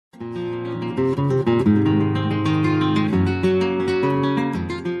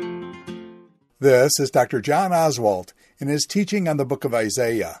This is Dr. John Oswalt in his teaching on the book of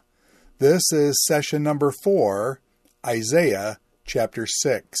Isaiah. This is session number 4, Isaiah chapter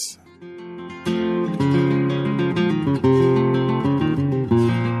 6.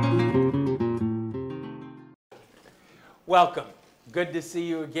 Welcome. Good to see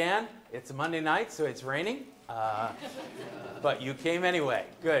you again. It's Monday night, so it's raining, but you came anyway.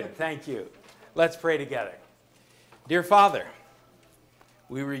 Good, thank you. Let's pray together. Dear Father,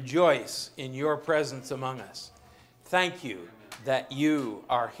 we rejoice in your presence among us. Thank you that you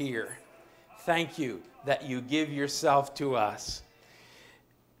are here. Thank you that you give yourself to us.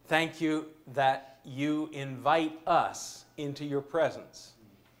 Thank you that you invite us into your presence.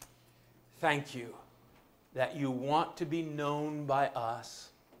 Thank you that you want to be known by us.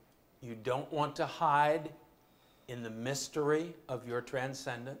 You don't want to hide in the mystery of your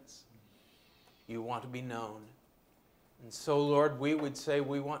transcendence. You want to be known. And so, Lord, we would say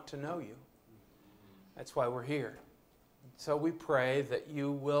we want to know you. That's why we're here. So we pray that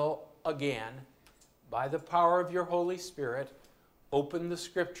you will, again, by the power of your Holy Spirit, open the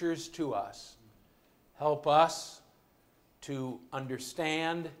Scriptures to us. Help us to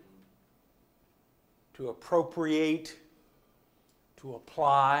understand, to appropriate, to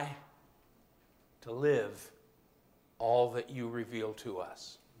apply, to live all that you reveal to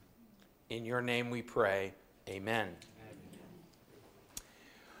us. In your name we pray, amen.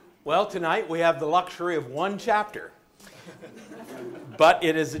 Well, tonight we have the luxury of one chapter, but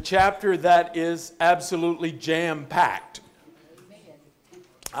it is a chapter that is absolutely jam-packed.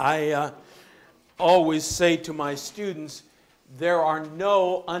 I always say to my students, there are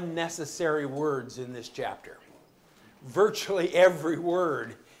no unnecessary words in this chapter. Virtually every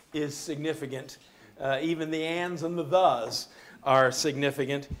word is significant. Even the ands and the thes are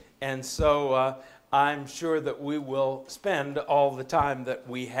significant, and so I'm sure that we will spend all the time that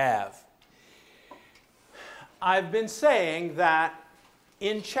we have. I've been saying that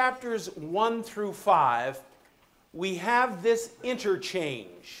in chapters 1 through 5, we have this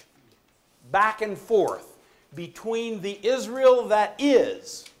interchange back and forth between the Israel that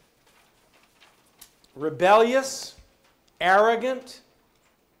is rebellious, arrogant,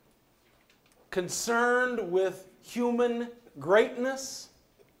 concerned with human greatness,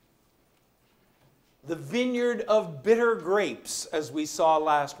 the vineyard of bitter grapes, as we saw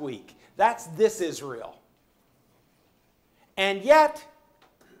last week. That's this Israel. And yet,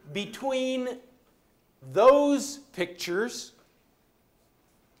 between those pictures,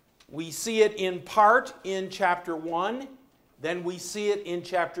 we see it in part in chapter 1, then we see it in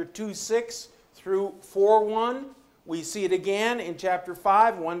chapter 2:6 through 4:1. We see it again in chapter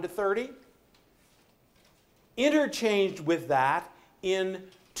 5, 1 to 30. Interchanged with that in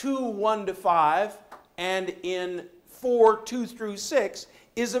 2, 1 to 5, and in 4, 2 through 6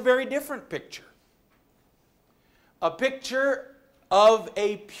 is a very different picture. A picture of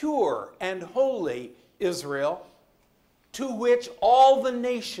a pure and holy Israel to which all the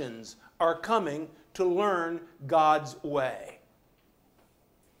nations are coming to learn God's way.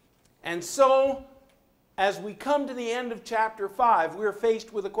 And so, as we come to the end of chapter 5, we're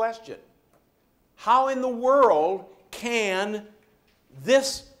faced with a question. How in the world can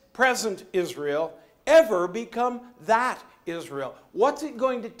this present Israel ever become that Israel? What's it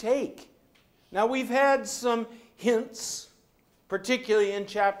going to take? Now, we've had some hints, particularly in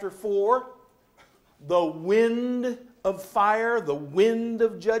chapter 4, the wind of fire, the wind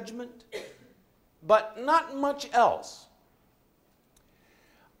of judgment, but not much else.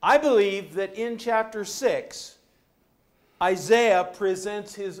 I believe that in chapter 6, Isaiah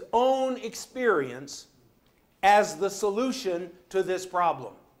presents his own experience as the solution to this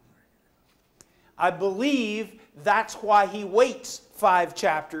problem. I believe that's why he waits 5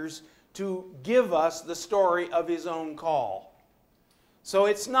 chapters to give us the story of his own call. So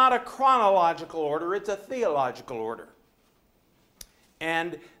it's not a chronological order, it's a theological order.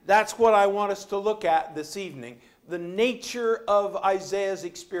 And that's what I want us to look at this evening. The nature of Isaiah's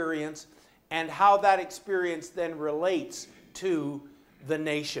experience and how that experience then relates to the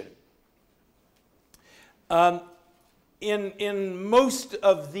nation. In most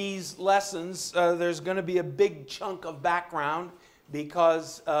of these lessons, there's going to be a big chunk of background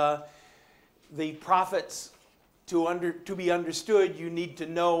because the prophets, to be understood, you need to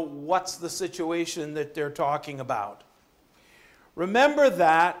know what's the situation that they're talking about. Remember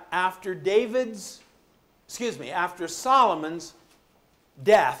that after Solomon's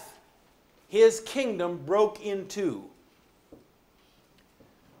death, his kingdom broke in two.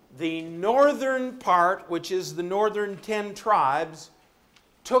 The northern part, which is the northern 10 tribes,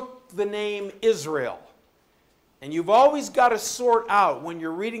 took the name Israel. And you've always got to sort out when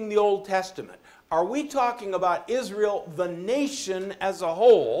you're reading the Old Testament. Are we talking about Israel, the nation as a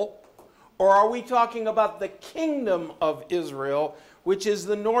whole, or are we talking about the kingdom of Israel, which is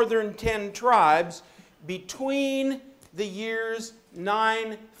the northern 10 tribes between the years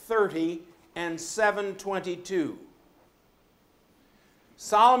 930 and 722?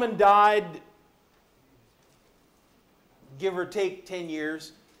 Solomon died, give or take 10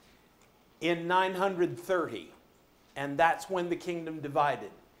 years, in 930, and that's when the kingdom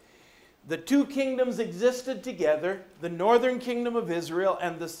divided. The two kingdoms existed together, the northern kingdom of Israel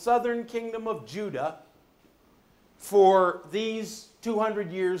and the southern kingdom of Judah, for these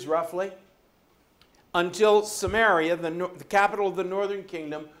 200 years roughly, until Samaria, the capital of the northern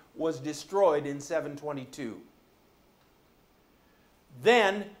kingdom, was destroyed in 722.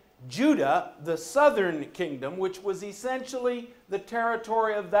 Then Judah, the southern kingdom, which was essentially the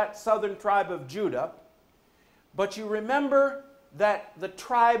territory of that southern tribe of Judah, but you remember that the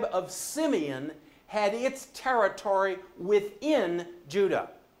tribe of Simeon had its territory within Judah.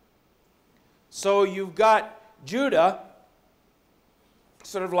 So you've got Judah,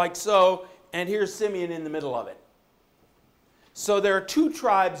 sort of like so, and here's Simeon in the middle of it. So there are two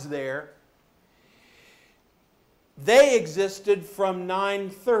tribes there. They existed from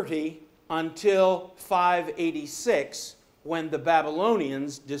 930 until 586, when the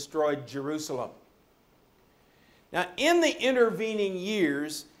Babylonians destroyed Jerusalem. Now, in the intervening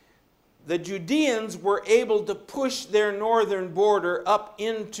years, the Judeans were able to push their northern border up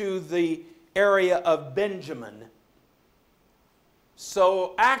into the area of Benjamin.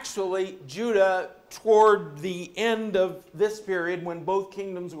 So actually, Judah, toward the end of this period, when both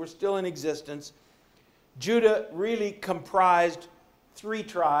kingdoms were still in existence, Judah really comprised 3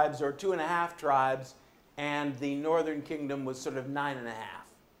 tribes, or 2.5 tribes, and the northern kingdom was sort of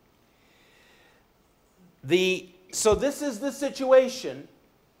 9.5. So this is the situation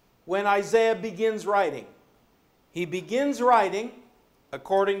when Isaiah begins writing. He begins writing,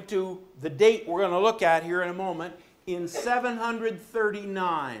 according to the date we're going to look at here in a moment, in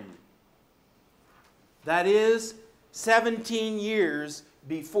 739. That is 17 years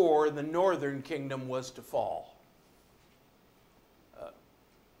before the northern kingdom was to fall.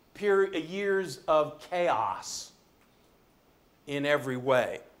 Years of chaos in every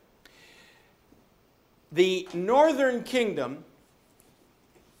way. The northern kingdom,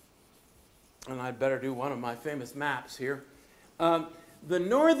 and I'd better do one of my famous maps here. The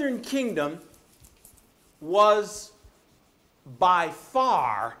northern kingdom was by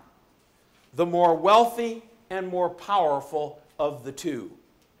far the more wealthy and more powerful of the two.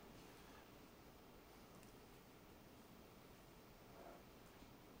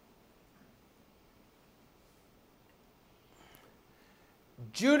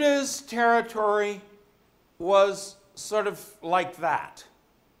 Judah's territory was sort of like that.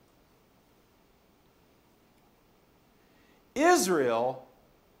 Israel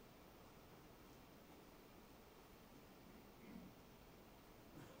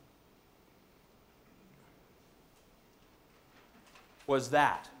was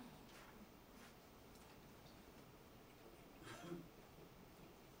that.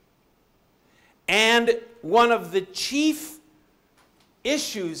 And one of the chief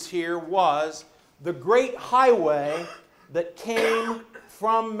issues here was the great highway that came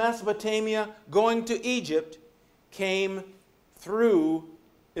from Mesopotamia going to Egypt came through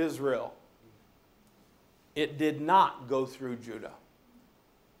Israel. It did not go through Judah.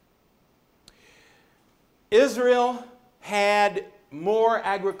 Israel had more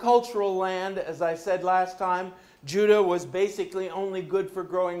agricultural land, as I said last time. Judah was basically only good for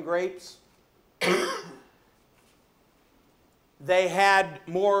growing grapes. They had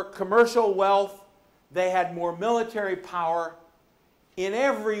more commercial wealth. They had more military power. In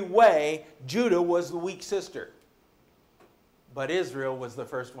every way, Judah was the weak sister. But Israel was the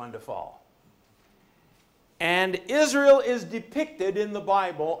first one to fall. And Israel is depicted in the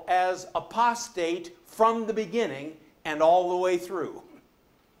Bible as apostate from the beginning and all the way through.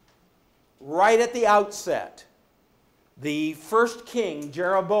 Right at the outset, the first king,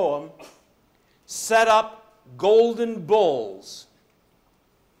 Jeroboam, set up golden bulls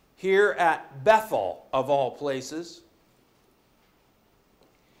here at Bethel, of all places,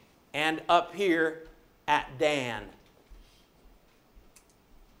 and up here at Dan.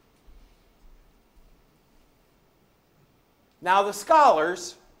 Now the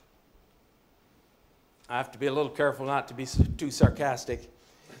scholars, I have to be a little careful not to be too sarcastic.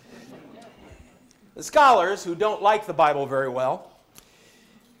 The scholars, who don't like the Bible very well,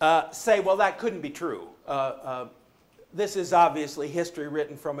 say, well, that couldn't be true. this is obviously history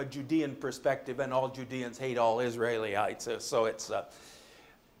written from a Judean perspective, and all Judeans hate all Israelites. So it's,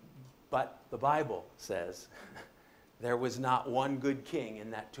 but the Bible says there was not one good king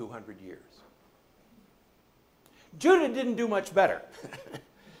in that 200 years. Judah didn't do much better.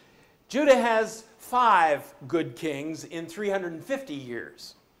 Judah has 5 good kings in 350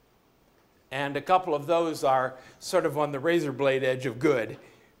 years. And a couple of those are sort of on the razor blade edge of good.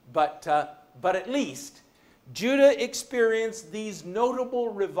 But at least Judah experienced these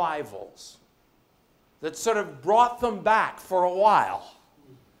notable revivals that sort of brought them back for a while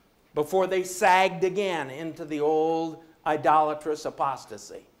before they sagged again into the old idolatrous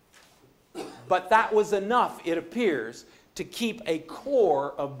apostasy. But that was enough, it appears, to keep a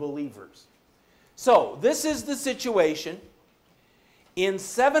core of believers. So, this is the situation. In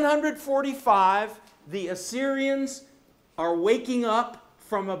 745, the Assyrians are waking up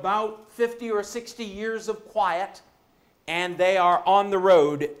from about 50 or 60 years of quiet, and they are on the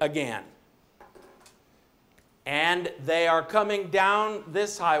road again. And they are coming down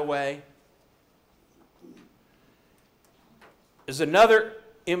this highway. There's another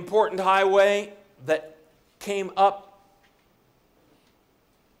important highway that came up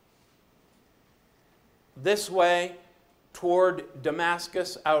this way toward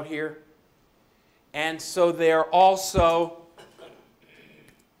Damascus out here. And so they're also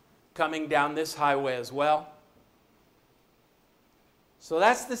coming down this highway as well. So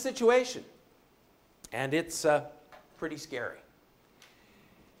that's the situation. And it's pretty scary.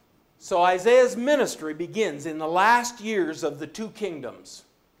 So Isaiah's ministry begins in the last years of the 2 kingdoms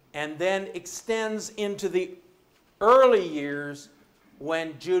and then extends into the early years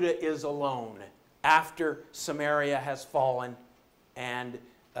when Judah is alone, after Samaria has fallen and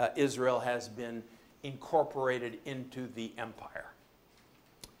Israel has been incorporated into the empire.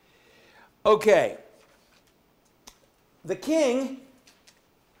 Okay. The king,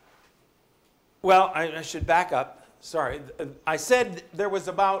 well, I should back up. Sorry. I said there was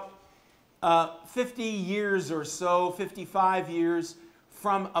about 50 years or so, 55 years,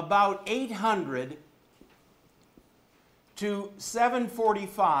 from about 800 to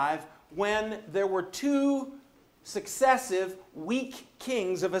 745, when there were 2 successive weak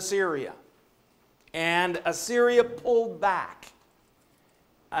kings of Assyria. And Assyria pulled back.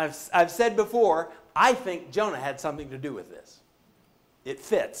 I've said before, I think Jonah had something to do with this. It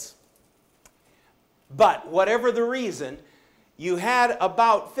fits. But whatever the reason, you had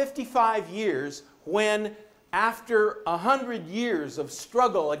about 55 years when, after 100 years of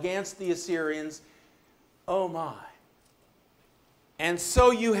struggle against the Assyrians, oh my. And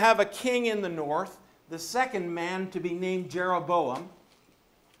so you have a king in the north, the second man to be named Jeroboam.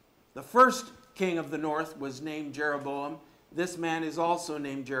 The first king of the north was named Jeroboam. This man is also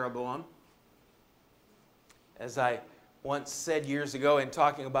named Jeroboam. As I once said years ago in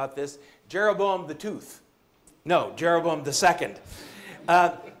talking about this, Jeroboam the tooth. No, Jeroboam the second.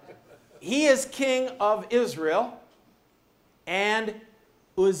 He is king of Israel, and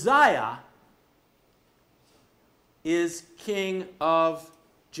Uzziah is king of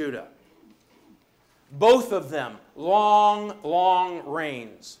Judah. Both of them long, long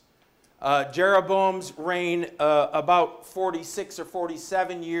reigns. Jeroboam's reign about 46 or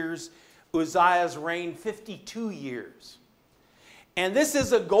 47 years. Uzziah's reign 52 years. And this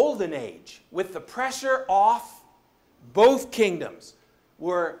is a golden age. With the pressure off, both kingdoms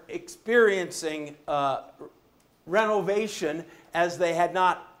were experiencing renovation as they had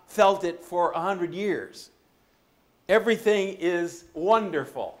not felt it for 100 years. Everything is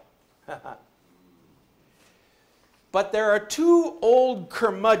wonderful. But there are 2 old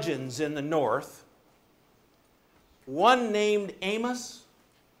curmudgeons in the north, one named Amos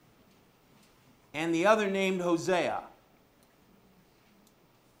and the other named Hosea.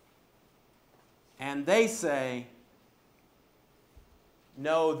 And they say,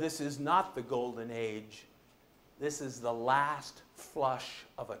 no, this is not the golden age. This is the last flush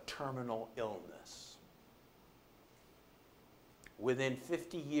of a terminal illness. Within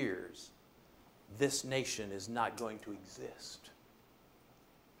 50 years, this nation is not going to exist.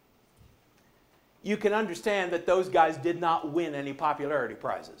 You can understand that those guys did not win any popularity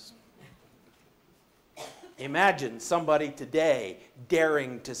prizes. Imagine somebody today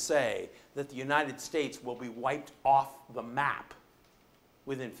daring to say that the United States will be wiped off the map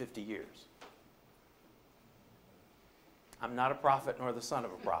within 50 years. I'm not a prophet nor the son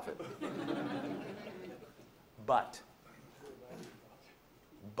of a prophet. But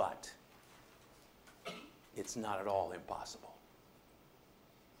it's not at all impossible.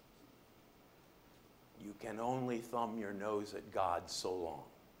 You can only thumb your nose at God so long.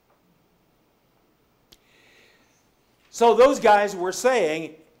 So those guys were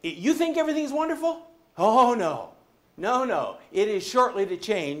saying, you think everything's wonderful? Oh, no. No, no. It is shortly to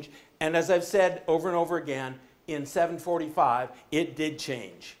change. And as I've said over and over again, in 745, it did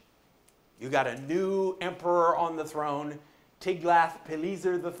change. You got a new emperor on the throne,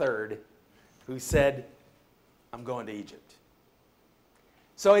 Tiglath-Pileser III, who said, I'm going to Egypt.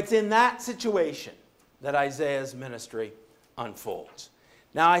 So it's in that situation that Isaiah's ministry unfolds.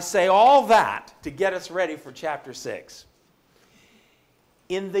 Now I say all that to get us ready for chapter 6.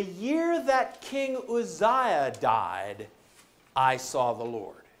 In the year that King Uzziah died, I saw the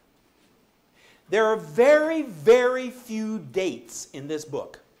Lord. There are very, very few dates in this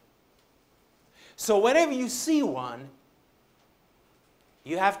book. So whenever you see one,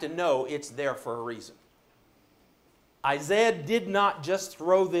 you have to know it's there for a reason. Isaiah did not just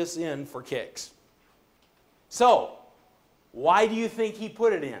throw this in for kicks. So, why do you think he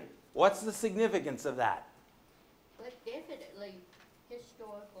put it in? What's the significance of that? But definitely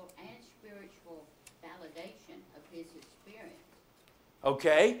historical and spiritual validation of his experience.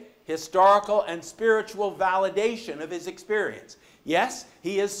 Okay, historical and spiritual validation of his experience. Yes,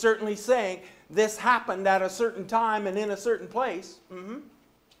 he is certainly saying this happened at a certain time and in a certain place. Mm-hmm.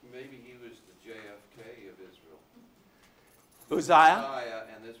 Maybe he was the JFK of Israel. Uzziah? Uzziah,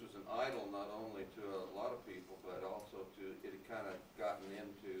 and this was an idol not only to a lot of people, but also to, it had kind of gotten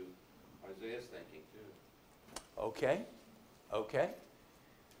into Isaiah's thinking too. Okay, okay.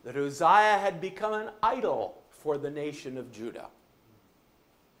 That Uzziah had become an idol for the nation of Judah.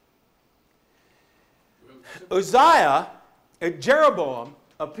 Uzziah, Jeroboam,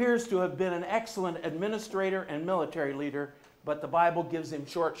 appears to have been an excellent administrator and military leader, but the Bible gives him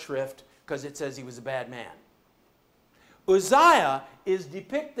short shrift because it says he was a bad man. Uzziah is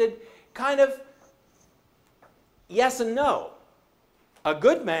depicted kind of yes and no. A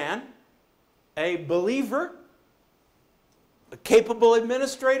good man, a believer, a capable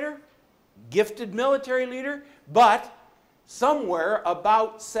administrator, gifted military leader, but somewhere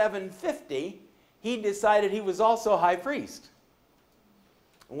about 750, he decided he was also high priest.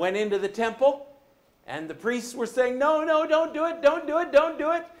 Went into the temple, and the priests were saying, no, no, don't do it, don't do it, don't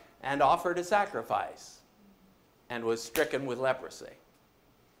do it, and offered a sacrifice, and was stricken with leprosy.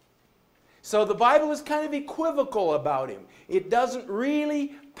 So the Bible is kind of equivocal about him. It doesn't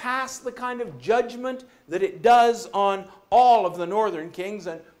really pass the kind of judgment that it does on all of the northern kings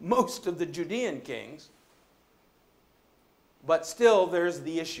and most of the Judean kings. But still, there's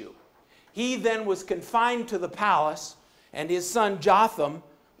the issue. He then was confined to the palace, and his son Jotham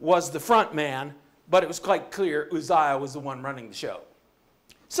was the front man, but it was quite clear Uzziah was the one running the show.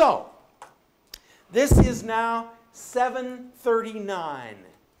 So, this is now 739.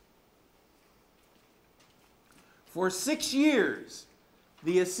 For 6 years,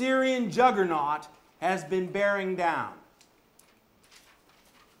 the Assyrian juggernaut has been bearing down.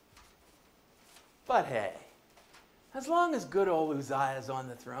 But hey, as long as good old Uzziah is on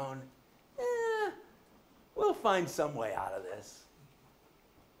the throne, we'll find some way out of this.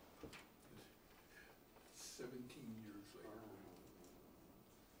 17 years later.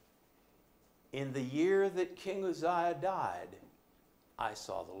 In the year that King Uzziah died, I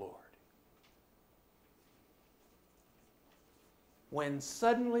saw the Lord. When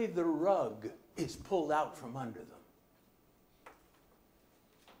suddenly the rug is pulled out from under them,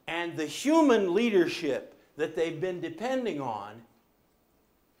 and the human leadership that they've been depending on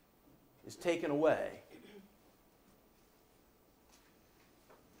is taken away,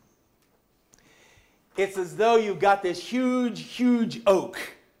 it's as though you've got this huge, huge oak,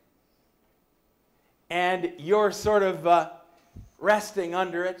 and you're sort of resting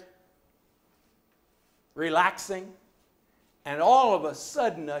under it, relaxing, and all of a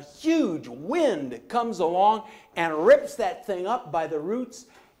sudden a huge wind comes along and rips that thing up by the roots,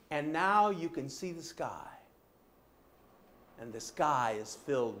 and now you can see the sky. And the sky is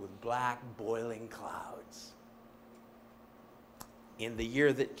filled with black, boiling clouds. In the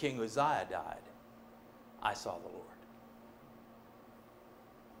year that King Uzziah died, I saw the Lord.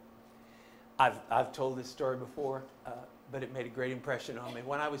 I've told this story before, but it made a great impression on me.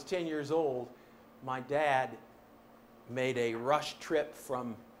 When I was 10 years old, my dad made a rush trip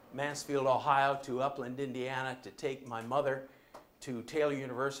from Mansfield, Ohio to Upland, Indiana to take my mother to Taylor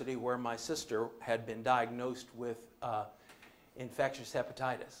University, where my sister had been diagnosed with infectious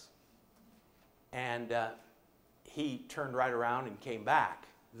hepatitis. And he turned right around and came back,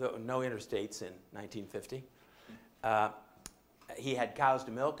 though no interstates in 1950. He had cows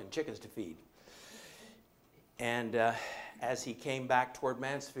to milk and chickens to feed. And as he came back toward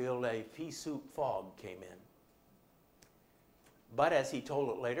Mansfield, a pea soup fog came in. But as he told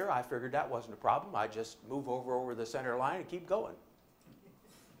it later, I figured that wasn't a problem. I just move over the center line and keep going.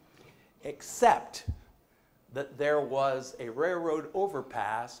 Except that there was a railroad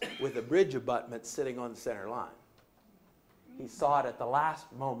overpass with a bridge abutment sitting on the center line. He saw it at the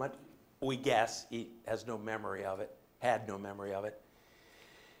last moment. We guess he has no memory of it, had no memory of it.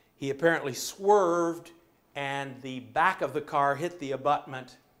 He apparently swerved and the back of the car hit the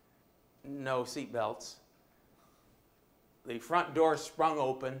abutment. No seat belts. The front door sprung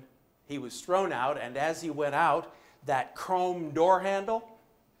open. He was thrown out, and as he went out, that chrome door handle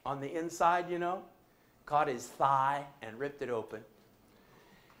on the inside, you know, caught his thigh and ripped it open.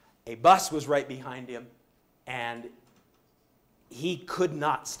 A bus was right behind him, and he could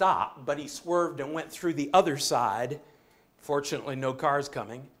not stop, but he swerved and went through the other side. Fortunately, no cars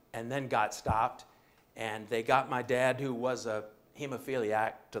coming, and then got stopped. And they got my dad, who was a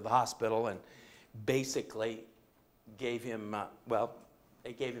hemophiliac, to the hospital and basically gave him,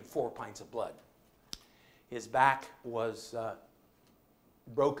 they gave him 4 pints of blood. His back was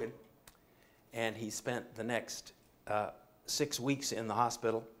broken, and he spent the next 6 weeks in the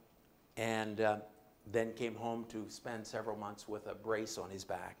hospital, and then came home to spend several months with a brace on his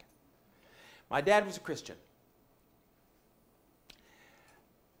back. My dad was a Christian,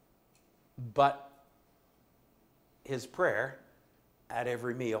 but his prayer at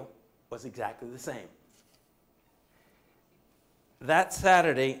every meal was exactly the same. That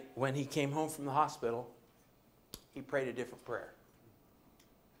Saturday, when he came home from the hospital, he prayed a different prayer.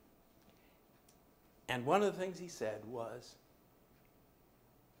 And one of the things he said was,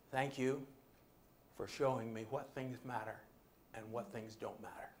 "Thank you for showing me what things matter and what things don't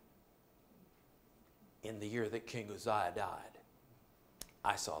matter. In the year that King Uzziah died,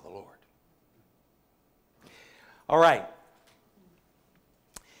 I saw the Lord." All right.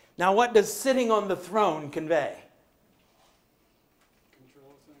 Now, what does sitting on the throne convey?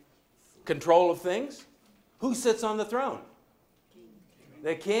 Control of things. Control of things? Who sits on the throne?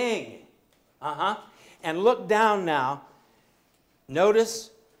 The king. And look down now. Notice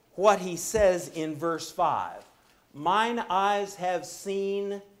what he says in verse 5. Mine eyes have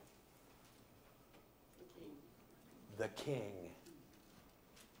seen the king.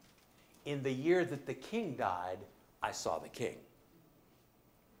 In the year that the king died, I saw the king.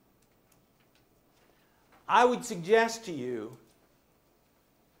 I would suggest to you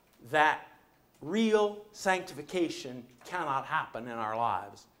that real sanctification cannot happen in our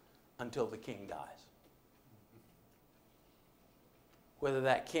lives until the king dies. Whether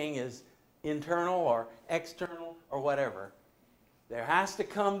that king is internal or external or whatever, there has to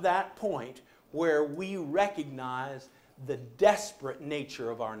come that point where we recognize the desperate nature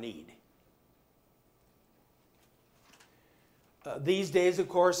of our need. These days, of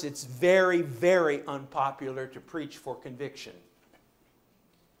course, it's very, very unpopular to preach for conviction.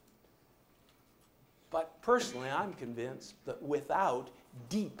 But personally, I'm convinced that without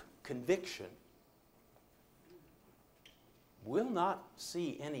deep conviction, we'll not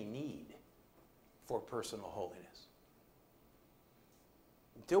see any need for personal holiness.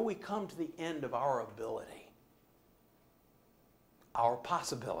 Until we come to the end of our ability, our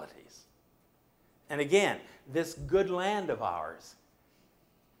possibilities. And again, this good land of ours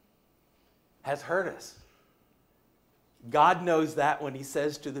has hurt us. God knows that when he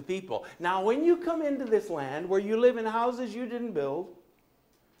says to the people, now when you come into this land where you live in houses you didn't build,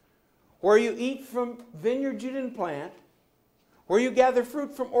 where you eat from vineyards you didn't plant, where you gather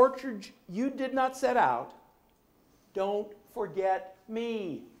fruit from orchards you did not set out, don't forget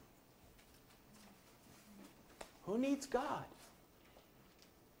me. Who needs God?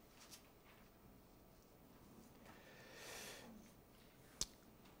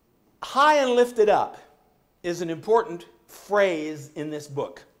 High and lifted up is an important phrase in this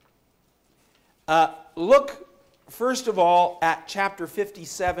book. Look, first of all, at chapter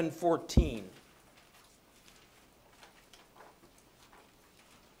 57:14.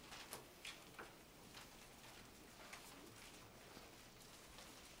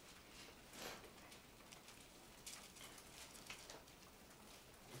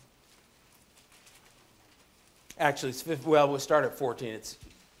 Actually, we'll start at 14. It's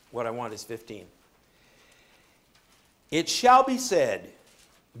what I want is 15. It shall be said,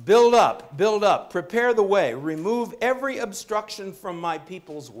 build up, prepare the way, remove every obstruction from my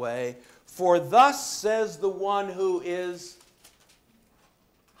people's way, for thus says the one who is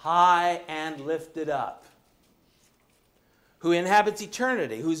high and lifted up, who inhabits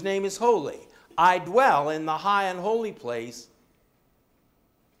eternity, whose name is holy. I dwell in the high and holy place,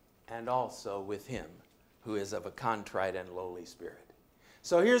 and also with him who is of a contrite and lowly spirit.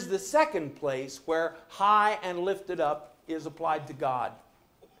 So here's the second place where high and lifted up is applied to God.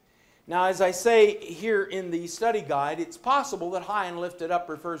 Now, as I say here in the study guide, it's possible that high and lifted up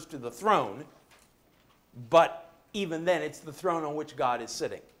refers to the throne, but even then it's the throne on which God is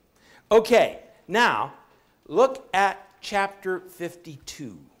sitting. Okay, now look at chapter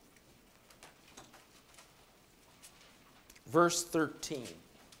 52, verse 13.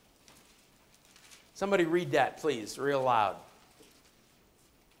 Somebody read that, please, real loud.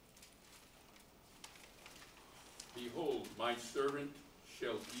 Behold, my servant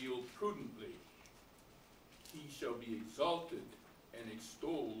shall deal prudently. He shall be exalted and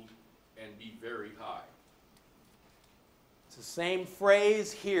extolled and be very high. It's the same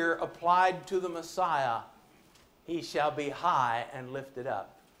phrase here applied to the Messiah. He shall be high and lifted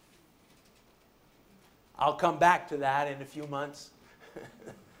up. I'll come back to that in a few months.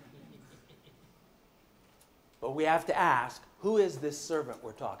 But we have to ask, who is this servant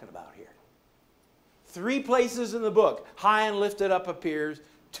we're talking about here? 3 places in the book, high and lifted up appears,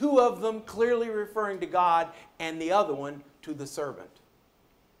 2 of them clearly referring to God, and the other one to the servant.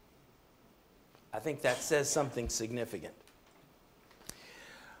 I think that says something significant.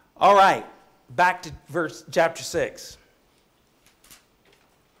 All right, back to chapter 6.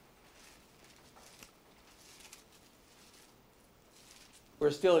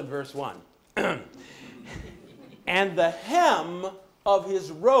 We're still in verse 1. And the hem of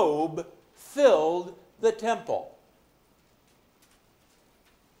his robe filled the temple.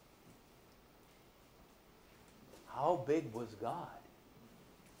 How big was God?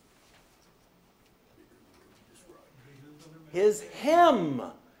 His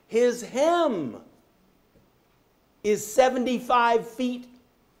hem is 75 feet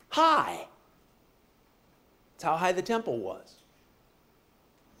high. That's how high the temple was.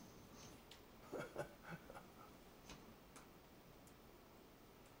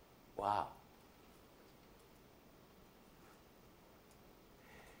 Wow.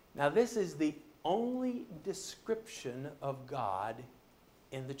 Now, this is the only description of God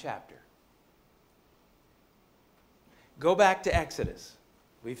in the chapter. Go back to Exodus.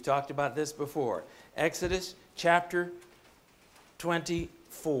 We've talked about this before. Exodus chapter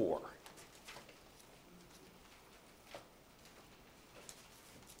 24.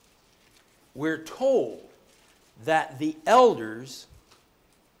 We're told that the elders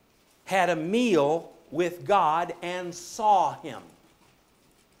had a meal with God and saw him.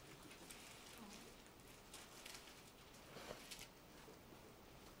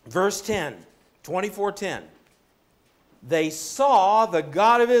 Verse 10, 24:10. They saw the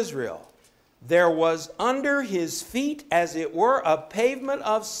God of Israel. There was under his feet, as it were, a pavement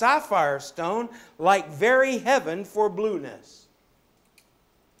of sapphire stone, like very heaven for blueness.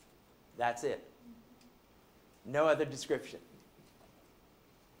 That's it. No other description.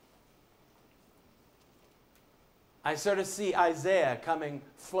 I sort of see Isaiah coming,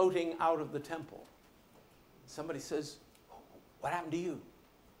 floating out of the temple. Somebody says, "What happened to you?"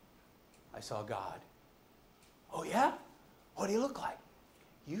 I saw God. "Oh yeah? What do you look like?"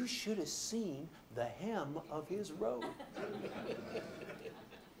 "You should have seen the hem of his robe."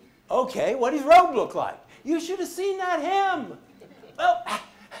 "Okay, what does his robe look like?" "You should have seen that hem." "Well,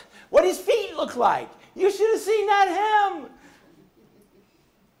 what does his feet look like?" "You should have seen that hem."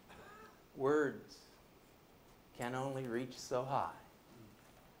 Words can only reach so high,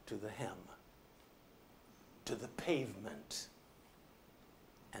 to the hem, to the pavement,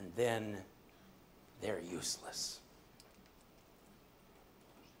 and then they're useless.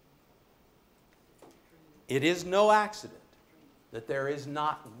 It is no accident that there is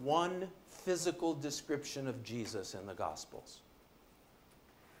not one physical description of Jesus in the Gospels.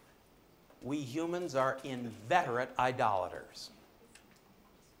 We humans are inveterate idolaters.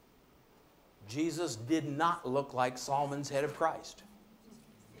 Jesus did not look like Solomon's head of Christ.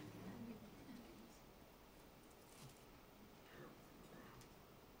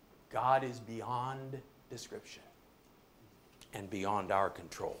 God is beyond description and beyond our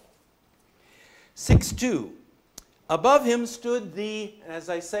control. 6:2. Above him stood the, as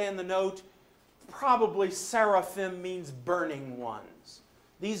I say in the note, probably seraphim means burning ones.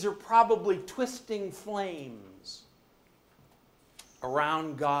 These are probably twisting flames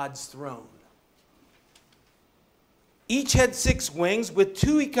around God's throne. Each had 6 wings. With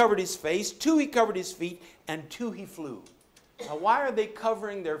 2 he covered his face, 2 he covered his feet, and 2 he flew. Now, why are they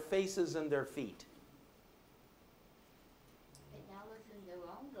covering their faces and their feet? Acknowledging their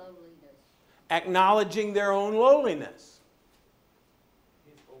own lowliness. Acknowledging their own lowliness.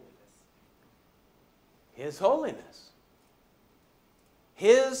 His holiness.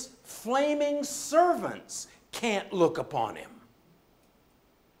 His flaming servants can't look upon him.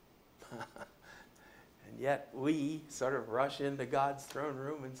 And yet we sort of rush into God's throne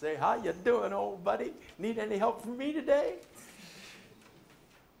room and say, "How you doing, old buddy? Need any help from me today?"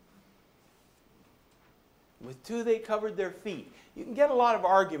 With two they covered their feet. You can get a lot of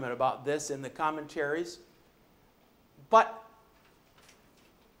argument about this in the commentaries, but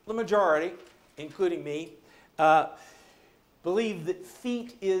the majority, including me, believe that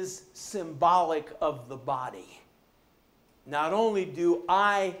feet is symbolic of the body. Not only do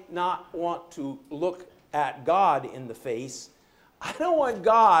I not want to look at God in the face, I don't want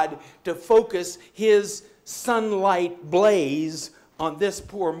God to focus his sunlight blaze on this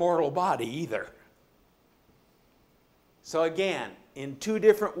poor mortal body either. So again, in two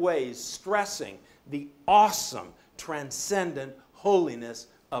different ways, stressing the awesome, transcendent holiness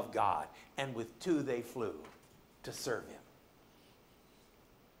of God. And with two they flew to serve him.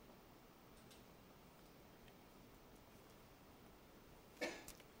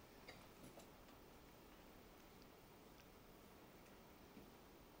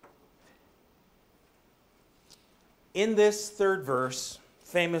 In this third verse,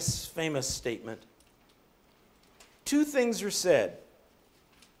 famous statement, two things are said.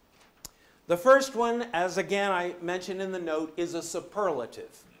 The first one, as again I mentioned in the note, is a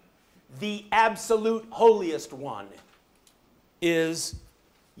superlative. The absolute holiest one is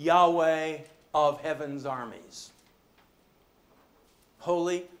Yahweh of heaven's armies.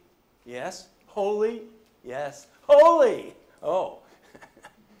 Holy, yes. Holy, yes. Holy! Oh,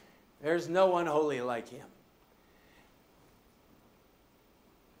 there's no one holy like him.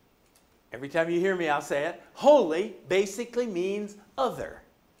 Every time you hear me, I'll say it. Holy basically means other.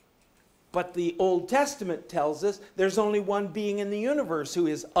 But the Old Testament tells us there's only one being in the universe who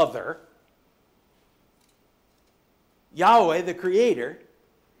is other. Yahweh, the Creator,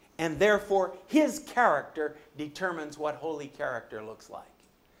 and therefore his character determines what holy character looks like.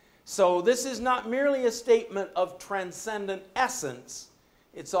 So this is not merely a statement of transcendent essence,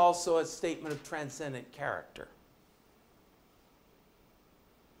 it's also a statement of transcendent character.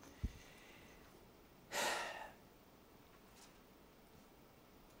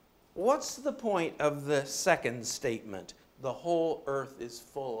 What's the point of the second statement? The whole earth is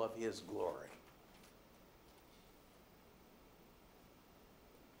full of his glory.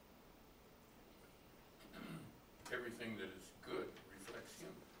 Everything that is good reflects him.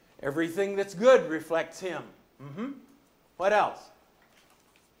 Everything that's good reflects him. What else?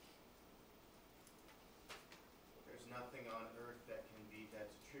 There's nothing on earth that's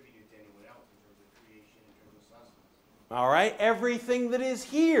attributed to anyone else in terms of creation, in terms of sustenance. All right, everything that is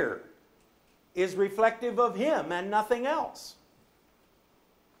here is reflective of him and nothing else.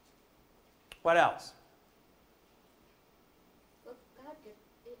 What else? Well, God,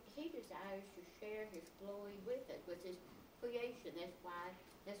 he desires to share his glory with it, with his creation.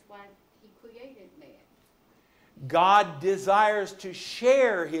 That's why he created man. God desires to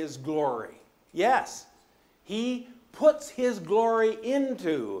share his glory. Yes, he puts his glory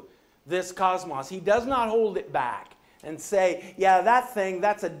into this cosmos. He does not hold it back and say, yeah, that thing,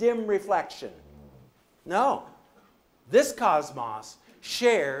 that's a dim reflection. No. This cosmos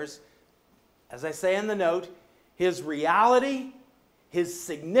shares, as I say in the note, his reality, his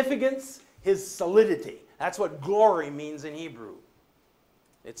significance, his solidity. That's what glory means in Hebrew.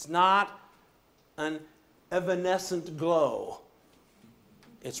 It's not an evanescent glow.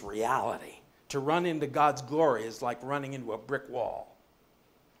 It's reality. To run into God's glory is like running into a brick wall.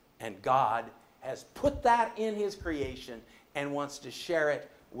 And God has put that in his creation and wants to share it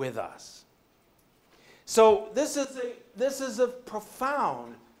with us. So this is a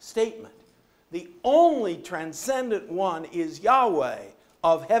profound statement. The only transcendent one is Yahweh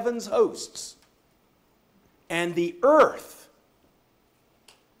of heaven's hosts. And the earth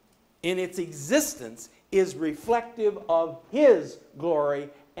in its existence is reflective of his glory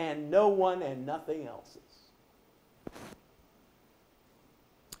and no one and nothing else's.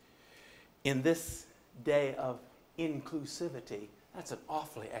 In this day of inclusivity, that's an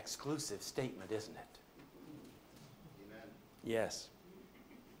awfully exclusive statement, isn't it? Amen. Yes.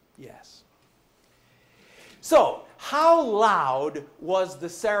 Yes. So, how loud was the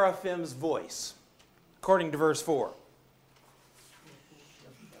seraphim's voice? According to verse 4.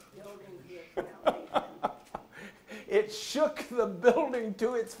 It shook the building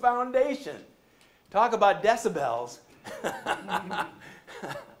to its foundation. Talk about decibels.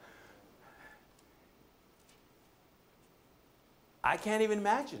 I can't even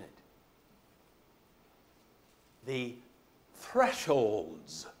imagine it. The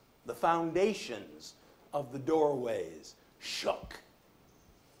thresholds, the foundations of the doorways shook.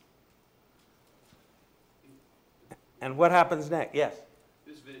 And what happens next? Yes?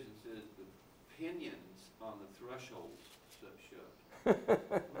 This vision says the pinions thresholds shook.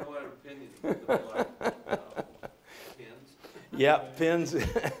 No other opinion. Pins. Yep, pins.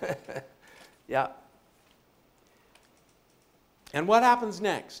 Yeah. And what happens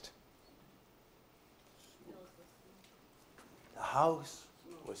next? The house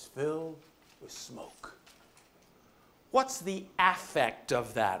was filled with smoke. What's the affect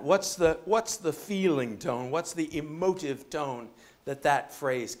of that? What's the feeling tone? What's the emotive tone that that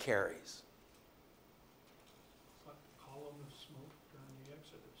phrase carries? Like the column of smoke during the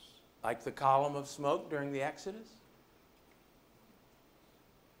Exodus. Like the column of smoke during the Exodus?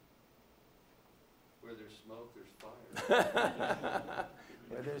 Where there's smoke, there's fire.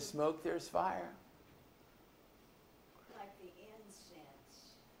 Where there's smoke, there's fire. Like the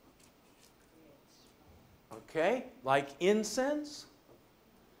incense creates smoke. Okay, like incense.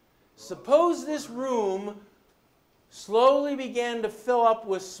 Suppose this room slowly began to fill up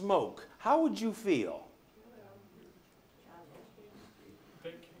with smoke. How would you feel?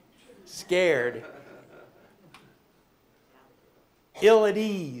 Scared. Ill at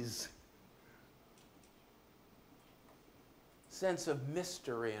ease. Sense of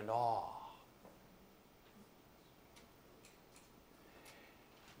mystery and awe.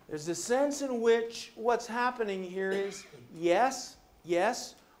 There's a sense in which what's happening here is, yes,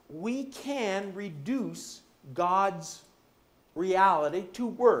 we can reduce God's reality to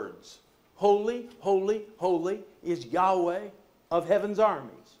words. Holy, holy, holy is Yahweh of heaven's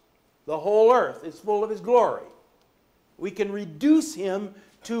armies. The whole earth is full of His glory. We can reduce Him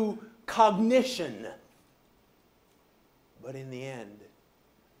to cognition. But in the end,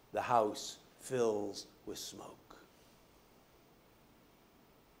 the house fills with smoke.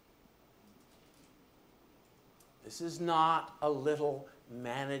 This is not a little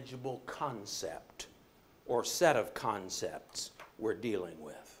manageable concept or set of concepts we're dealing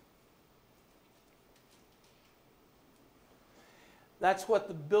with. That's what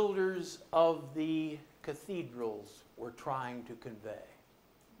the builders of the cathedrals were trying to convey.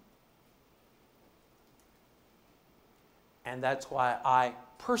 And that's why I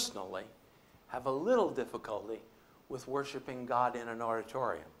personally have a little difficulty with worshiping God in an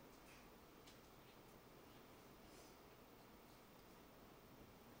auditorium.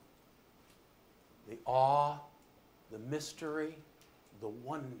 The awe, the mystery, the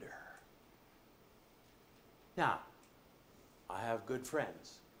wonder. Now, I have good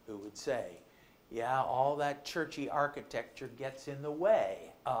friends who would say, yeah, all that churchy architecture gets in the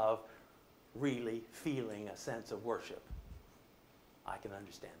way of really feeling a sense of worship. I can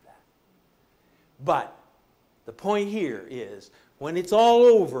understand that. But the point here is, when it's all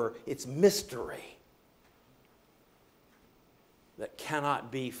over, it's mystery that cannot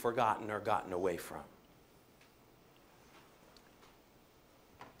be forgotten or gotten away from.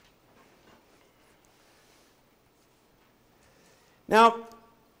 Now,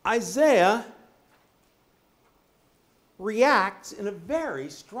 Isaiah reacts in a very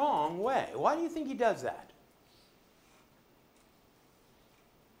strong way. Why do you think he does that?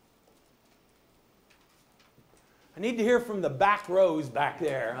 I need to hear from the back rows back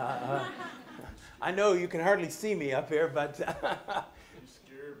there. I know you can hardly see me up here, but... He's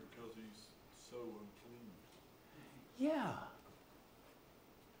scared because he's so unclean. Yeah.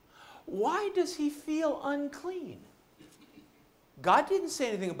 Why does he feel unclean? God didn't say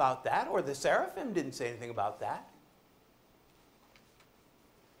anything about that, or the Seraphim didn't say anything about that.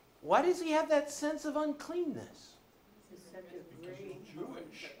 Why does he have that sense of uncleanness?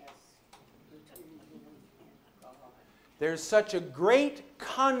 Jewish. There's such a great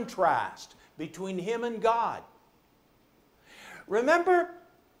contrast between him and God. Remember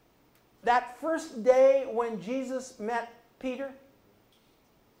that first day when Jesus met Peter?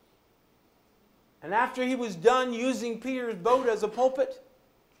 And after he was done using Peter's boat as a pulpit,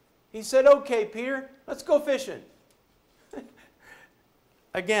 he said, okay, Peter, let's go fishing.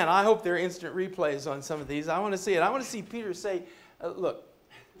 Again, I hope there are instant replays on some of these. I want to see it. I want to see Peter say, look,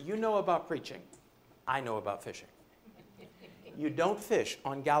 you know about preaching. I know about fishing. You don't fish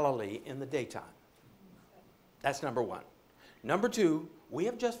on Galilee in the daytime. That's number one. Number two, we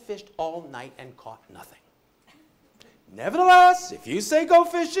have just fished all night and caught nothing. Nevertheless, if you say go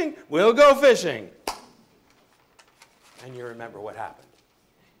fishing, we'll go fishing. And you remember what happened.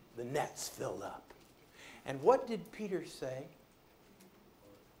 The nets filled up. And what did Peter say?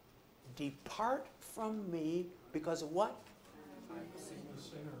 Depart from me because of what?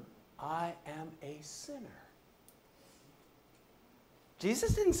 I am a sinner.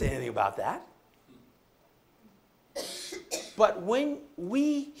 Jesus didn't say anything about that. But when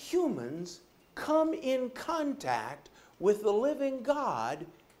we humans come in contact with the living God,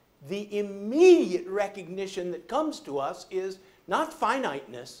 the immediate recognition that comes to us is not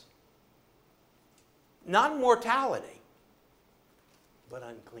finiteness, not mortality, but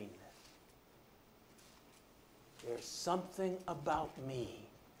uncleanness. There's something about me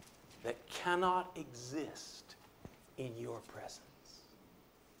that cannot exist in your presence.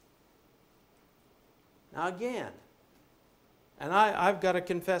 Now again, and I've got to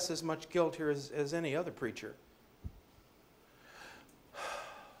confess as much guilt here as any other preacher.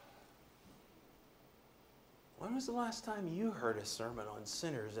 When was the last time you heard a sermon on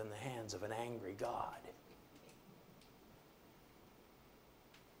sinners in the hands of an angry God?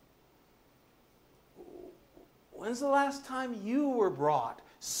 When's the last time you were brought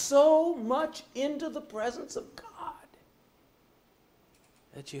so much into the presence of God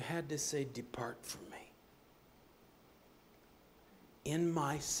that you had to say, "Depart from me. In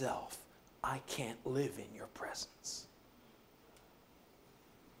myself, I can't live in your presence."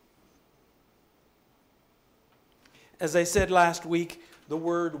 As I said last week, the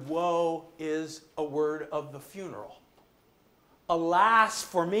word woe is a word of the funeral. Alas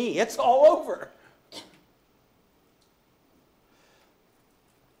for me, it's all over.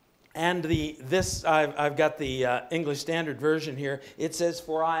 And I've got the English Standard Version here. It says,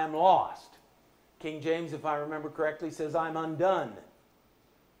 "For I am lost." King James, if I remember correctly, says, "I'm undone."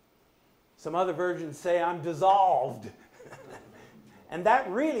 Some other versions say, "I'm dissolved." And that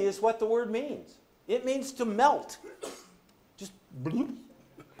really is what the word means. It means to melt. Just bloop.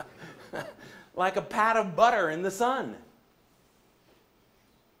 Like a pat of butter in the sun.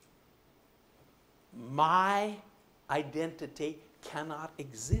 My identity cannot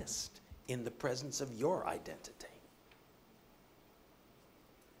exist in the presence of your identity.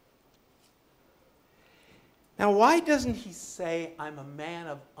 Now, why doesn't he say, "I'm a man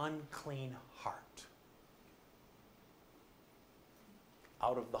of unclean heart"?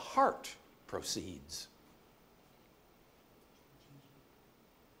 Out of the heart proceeds.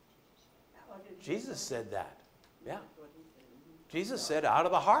 Jesus said that. Yeah. Jesus said, "Out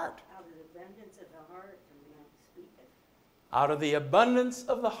of the heart." Out of the abundance of the heart, a man speaketh. Out of the abundance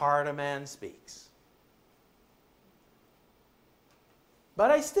of the heart a man speaks.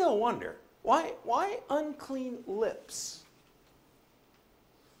 But I still wonder, why unclean lips?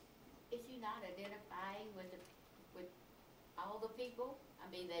 Is he not identifying with all the people? I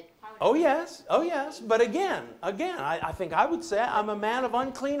mean, that part Oh yes. But again, I think I would say I'm a man of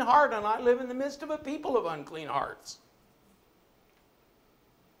unclean heart, and I live in the midst of a people of unclean hearts.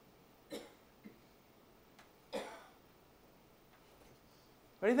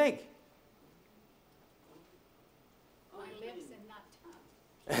 What do you think? lips and not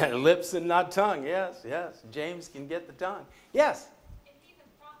tongue. Lips and not tongue, yes. James can get the tongue. Yes? If he's a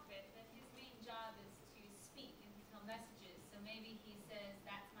prophet, then his main job is to speak and to tell messages. So maybe he says,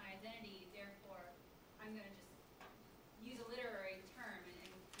 "That's my identity, therefore I'm going to just use a literary term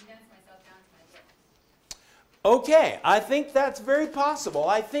and condense myself down to my lips." Okay, I think that's very possible.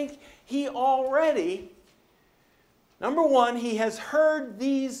 I think he already, number one, he has heard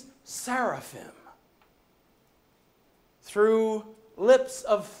these seraphim through lips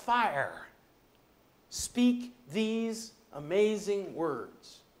of fire speak these amazing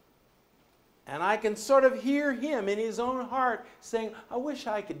words. And I can sort of hear him in his own heart saying, "I wish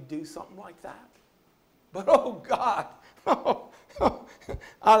I could do something like that. But oh God,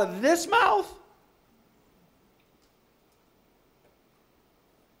 out of this mouth?"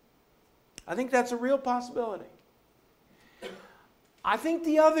 I think that's a real possibility. I think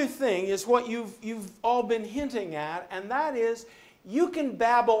the other thing is what you've all been hinting at, and that is you can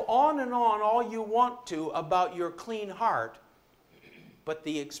babble on and on all you want to about your clean heart, but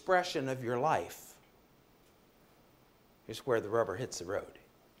the expression of your life is where the rubber hits the road.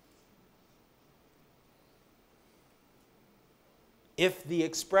 If the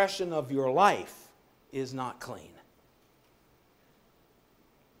expression of your life is not clean,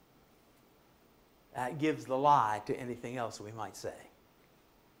 that gives the lie to anything else we might say.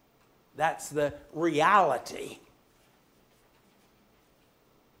 That's the reality.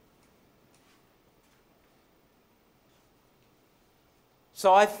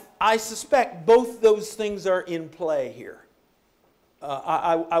 So I suspect both those things are in play here.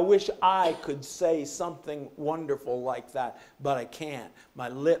 I wish I could say something wonderful like that, but I can't. My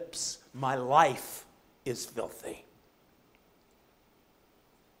lips, my life is filthy.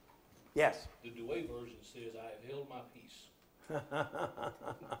 Yes? The Douay version says, "I have held my peace."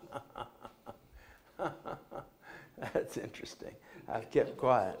 That's interesting. I've kept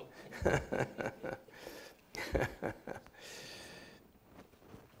quiet.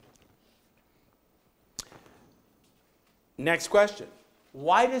 Next question.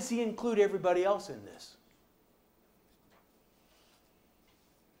 why does he include everybody else in this?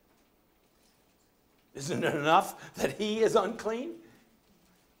 Isn't it enough that he is unclean?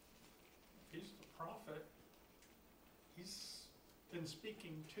 He's the prophet. He's been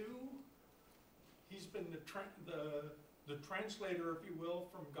speaking to. He's been the translator, if you will,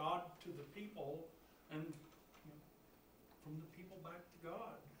 from God to the people, and from the people back to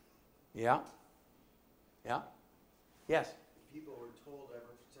God. Yeah. Yeah. Yes. People were told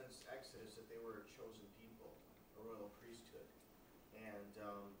ever since Exodus that they were a chosen people, a royal priesthood. And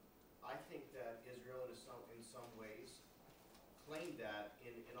I think that Israel in some ways claimed that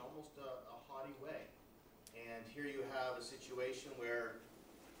in almost a haughty way. And here you have a situation where,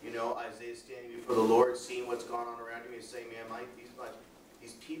 Isaiah's standing before the Lord, seeing what's going on around him, and saying, man,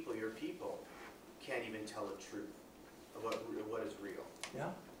 these people, your people, can't even tell the truth of what is real. Yeah.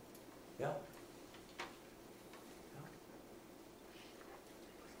 Yeah.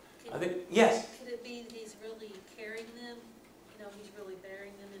 I think, yes. Could it be that he's really carrying them? He's really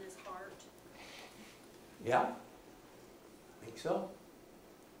bearing them in his heart? Yeah. I think so.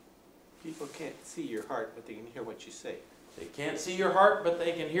 People can't see your heart, but they can hear what you say. They can't see your heart, but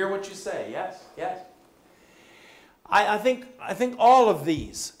they can hear what you say. Yes, yes. I think all of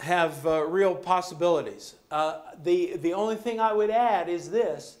these have real possibilities. The only thing I would add is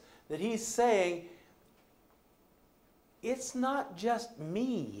this, that he's saying, it's not just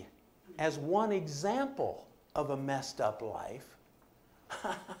me as one example of a messed up life.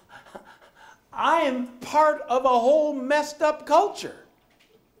 I am part of a whole messed up culture.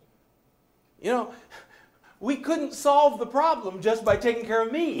 We couldn't solve the problem just by taking care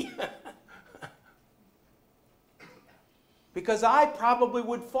of me. Because I probably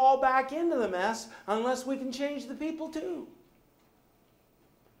would fall back into the mess unless we can change the people too.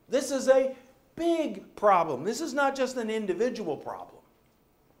 This is a big problem. This is not just an individual problem.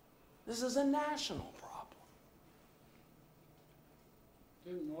 This is a national problem.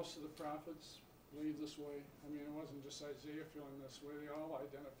 Didn't most of the prophets believe this way? I mean, it wasn't just Isaiah feeling this way. They all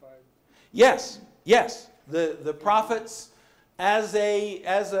identified. Yes, yes. The prophets, as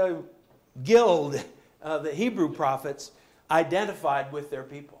a guild, the Hebrew prophets, identified with their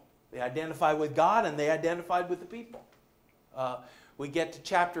people. They identified with God and they identified with the people. We get to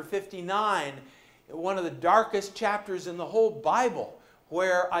chapter 59, one of the darkest chapters in the whole Bible,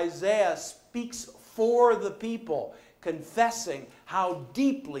 where Isaiah speaks for the people, confessing how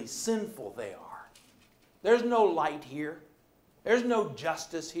deeply sinful they are. There's no light here. There's no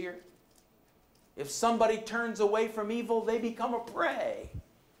justice here. If somebody turns away from evil, they become a prey.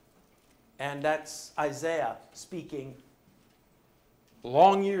 And that's Isaiah speaking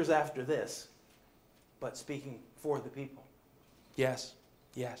long years after this, but speaking for the people. Yes,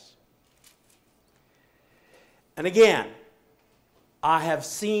 yes. And again, I have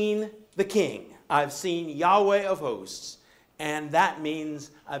seen the King. I've seen Yahweh of hosts, and that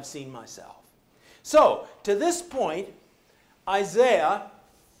means I've seen myself. So, to this point, Isaiah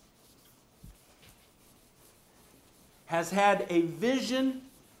has had a vision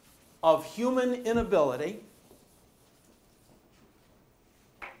of human inability.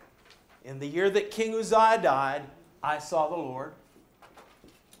 In the year that King Uzziah died, I saw the Lord.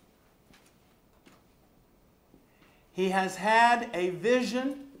 He has had a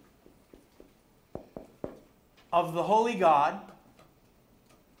vision of the Holy God.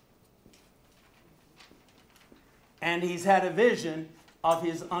 And he's had a vision of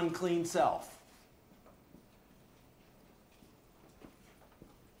his unclean self.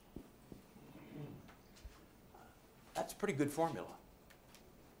 That's a pretty good formula.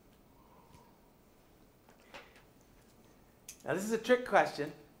 Now, this is a trick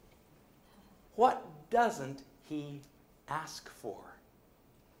question. What doesn't he ask for?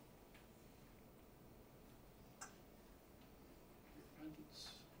 Repentance.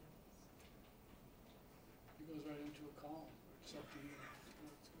 He goes right into a calm, accepting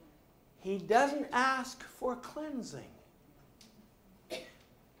what's going on. He doesn't ask for cleansing.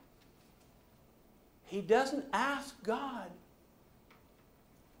 He doesn't ask God,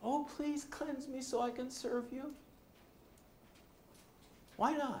 oh, please cleanse me so I can serve you.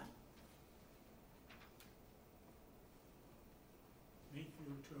 Why not? Need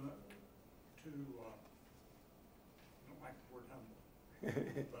you to I don't like the word humble,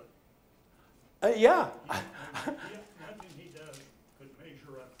 but Yeah. nothing he does could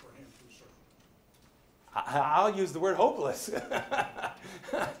measure up for him to serve. I'll use the word hopeless.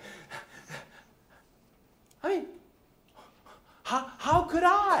 I mean, how could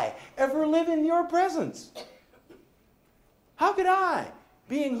I ever live in your presence? How could I,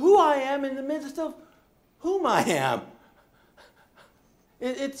 being who I am in the midst of whom I am?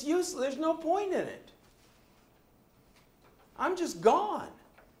 It's useless. There's no point in it. I'm just gone.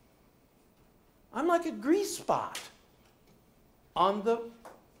 I'm like a grease spot on the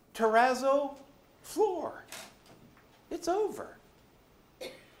terrazzo floor. It's over.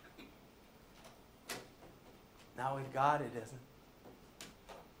 Not with God, it isn't.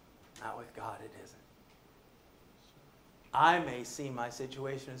 Not with God, it isn't. I may see my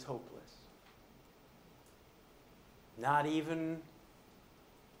situation as hopeless. Not even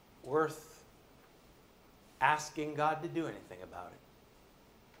worth asking God to do anything about it.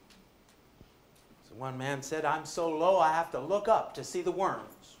 So one man said, I'm so low I have to look up to see the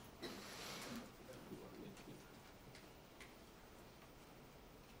worms.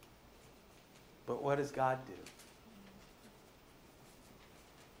 But what does God do?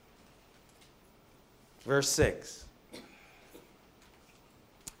 Verse 6.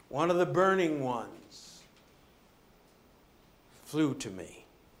 One of the burning ones flew to me,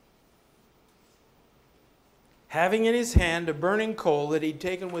 having in his hand a burning coal that he'd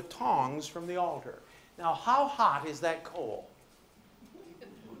taken with tongs from the altar. Now, how hot is that coal?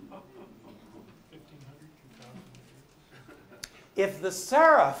 1,500, 2,000. If the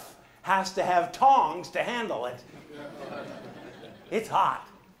seraph has to have tongs to handle it, it's hot.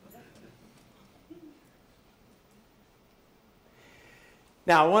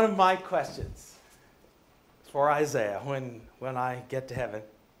 Now, one of my questions for Isaiah when I get to heaven,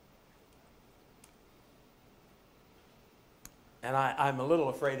 and I'm a little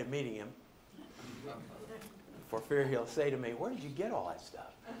afraid of meeting him, for fear he'll say to me, where did you get all that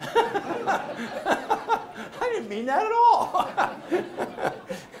stuff? I didn't mean that at all.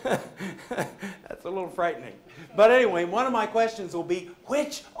 That's a little frightening. But anyway, one of my questions will be,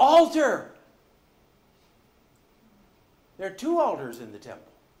 which altar? There are two altars in the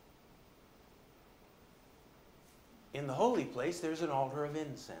temple. In the holy place, there's an altar of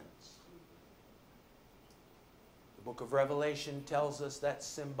incense. The book of Revelation tells us that's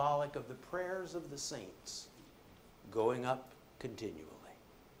symbolic of the prayers of the saints going up continually.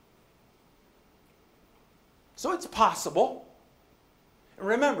 So it's possible.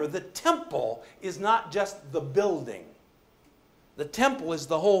 Remember, the temple is not just the building. The temple is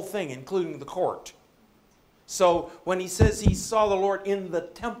the whole thing, including the court. So when he says he saw the Lord in the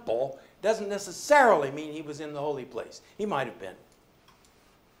temple, doesn't necessarily mean he was in the holy place. He might have been.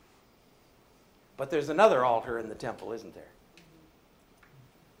 But there's another altar in the temple, isn't there?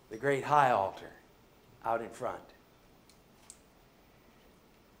 The great high altar out in front.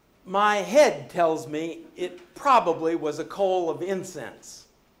 My head tells me it probably was a coal of incense.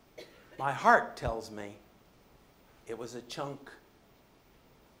 My heart tells me it was a chunk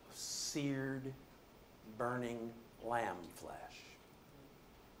of seared, burning lamb flesh.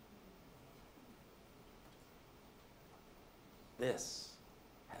 This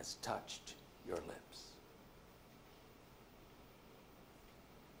has touched your lips.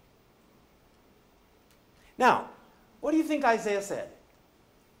 Now, what do you think Isaiah said?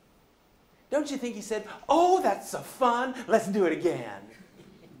 Don't you think he said, oh, that's so fun, let's do it again?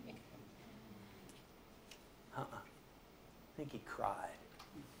 I think he cried.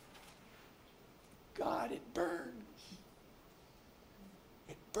 God, it burns.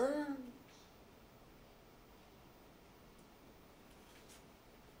 It burns.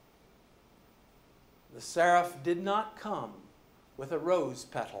 The seraph did not come with a rose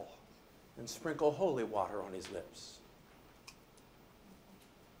petal and sprinkle holy water on his lips.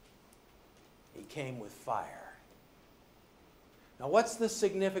 He came with fire. Now, what's the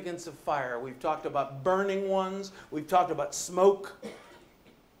significance of fire? We've talked about burning ones. We've talked about smoke.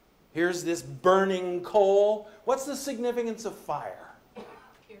 Here's this burning coal. What's the significance of fire?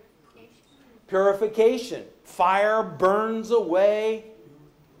 Purification. Fire burns away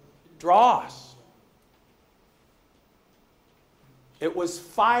dross. It was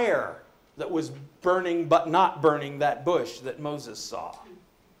fire that was burning but not burning that bush that Moses saw.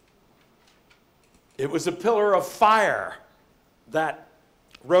 It was a pillar of fire that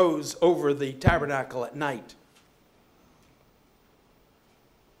rose over the tabernacle at night.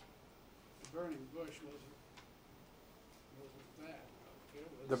 The burning bush wasn't that.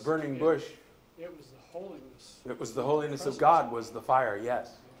 The burning bush. It was the holiness. It was the holiness of God was the fire,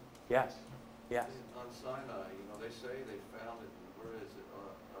 yes. Yes. Yes. On Sinai, they say they found it, where is it,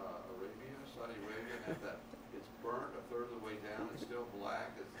 Arabia, Saudi Arabia, had that, it's burnt a third of the way down, it's still black.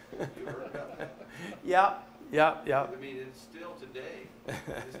 You heard about that? Yeah. I mean, it's still today. It's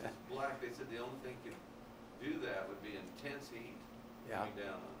just black. They said the only thing could do that would be intense heat coming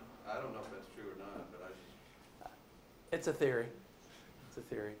down on it. I don't know if that's true or not, but I just... It's a theory. It's a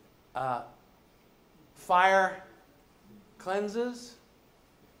theory. Fire cleanses,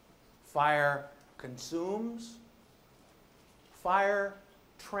 Fire consumes. Fire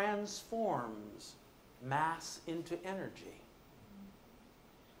transforms mass into energy.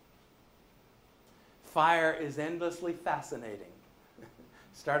 Fire is endlessly fascinating.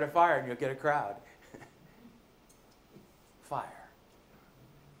 Start a fire and you'll get a crowd. Fire.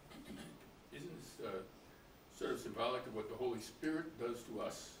 Isn't this sort of symbolic of what the Holy Spirit does to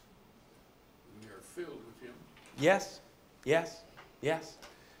us when we are filled with Him? Yes, yes, yes.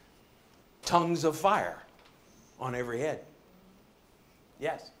 Tongues of fire on every head.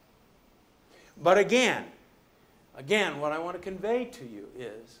 Yes. But again, what I want to convey to you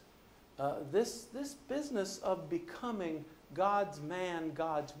is this business of becoming God's man,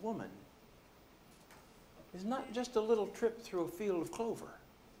 God's woman is not just a little trip through a field of clover.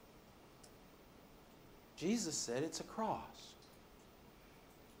 Jesus said it's a cross.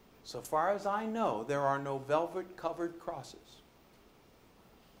 So far as I know, there are no velvet-covered crosses.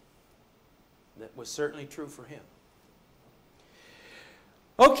 That was certainly true for him.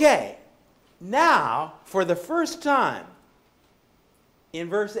 Okay, now, for the first time, in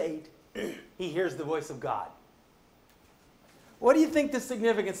verse 8, he hears the voice of God. What do you think the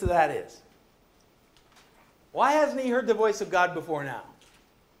significance of that is? Why hasn't he heard the voice of God before now?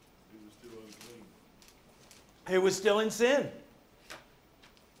 He was still unclean. He was still in sin.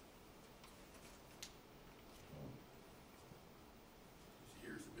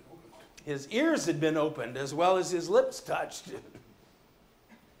 His ears had been opened as well as his lips touched.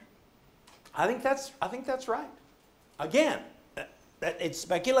 I think that's right. Again, it's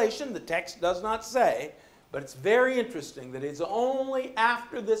speculation. The text does not say, but it's very interesting that it's only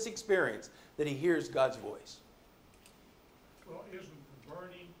after this experience that he hears God's voice. Well, isn't the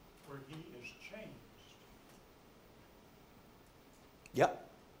burning where he is changed? Yep.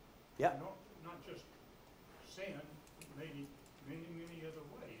 Yep. Not just sin, maybe many other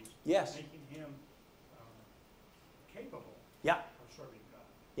ways. Yes. Making him capable Yeah. of serving God.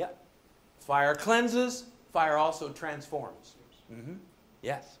 Yep. Fire cleanses. Fire also transforms. Mm-hmm.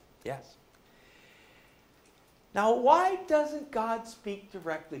 Yes. Yes. Now, why doesn't God speak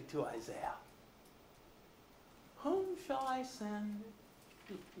directly to Isaiah? Whom shall I send?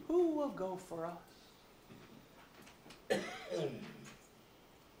 Who will go for us?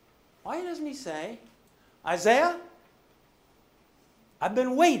 Why doesn't he say, Isaiah, I've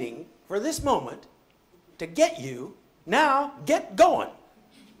been waiting for this moment to get you. Now, get going.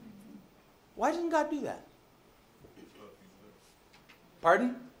 Why doesn't God do that?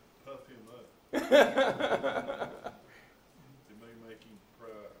 Pardon? Puff him up. It may make him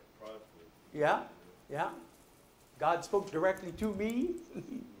prideful. Yeah, yeah. God spoke directly to me.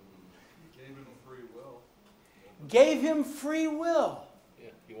 Gave him free will. Gave him free will. Yeah,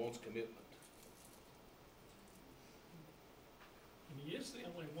 he wants commitment. And he is the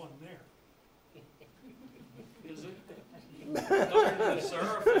only one there. Is it? Other than the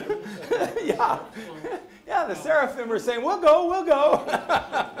Seraphim. Yeah. Yeah, the Seraphim are saying, we'll go, we'll go.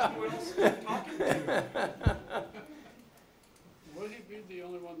 Who else is he talking to? Would he be the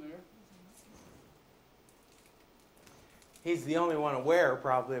only one there? He's the only one aware,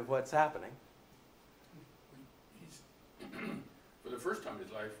 probably, of what's happening. For the first time in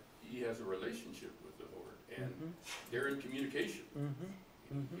his life, he has a relationship with the Lord, and they're in communication.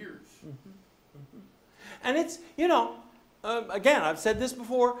 He hears. And it's, again, I've said this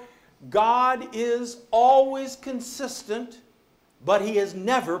before, God is always consistent, but he is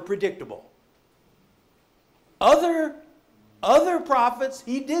never predictable. Other prophets,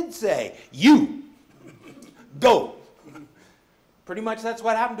 he did say, you, go. Pretty much that's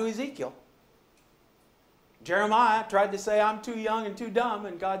what happened to Ezekiel. Jeremiah tried to say, I'm too young and too dumb,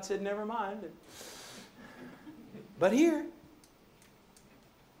 and God said, never mind. But here,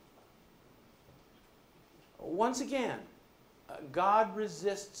 once again, God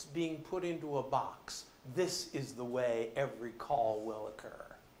resists being put into a box. This is the way every call will occur.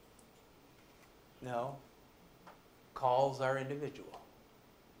 No. Calls are individual.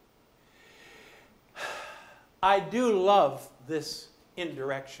 I do love this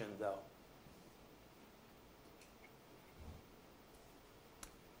indirection, though.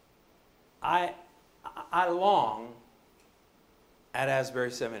 I long at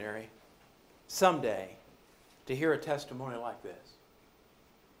Asbury Seminary someday to hear a testimony like this.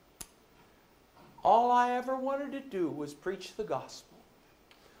 All I ever wanted to do was preach the gospel.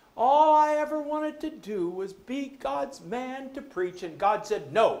 All I ever wanted to do was be God's man to preach, and God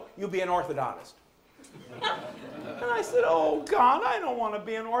said, no, you'll be an orthodontist. And I said, oh, God, I don't want to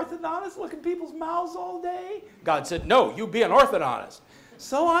be an orthodontist, look at people's mouths all day. God said, no, you be an orthodontist.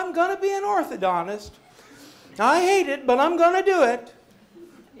 So I'm going to be an orthodontist. I hate it, but I'm going to do it.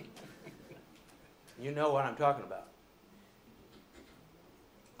 You know what I'm talking about.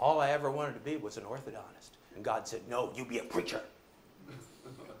 All I ever wanted to be was an orthodontist. And God said, no, you be a preacher.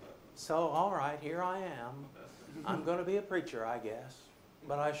 So, all right, here I am. I'm going to be a preacher, I guess.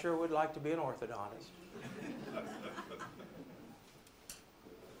 But I sure would like to be an orthodontist.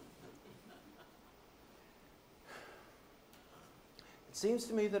 It seems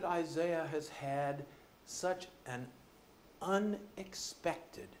to me that Isaiah has had such an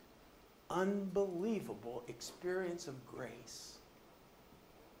unexpected, unbelievable experience of grace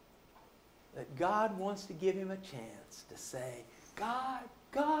that God wants to give him a chance to say,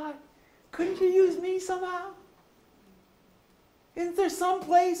 God, couldn't you use me somehow? Isn't there some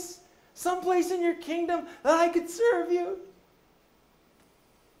place in your kingdom that I could serve you?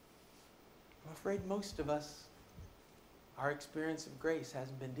 I'm afraid most of us, our experience of grace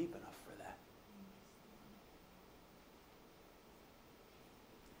hasn't been deep enough for that.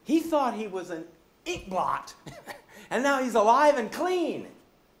 He thought he was an ink blot, and now he's alive and clean.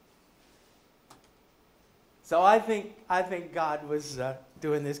 So I think God was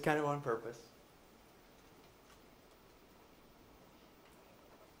doing this kind of on purpose.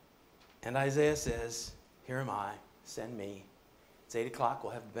 And Isaiah says, here am I, send me. It's 8 o'clock,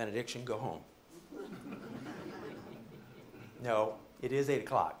 we'll have the benediction, go home. No, it is 8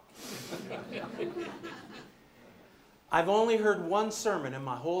 o'clock. I've only heard one sermon in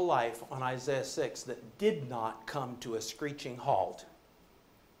my whole life on Isaiah 6 that did not come to a screeching halt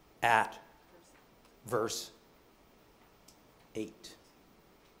at verse 8.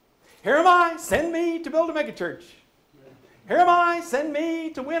 Here am I, send me to build a megachurch. Here am I, send me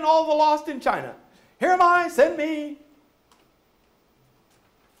to win all the lost in China. Here am I, send me.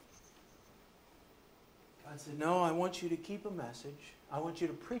 God said, no, I want you to keep a message. I want you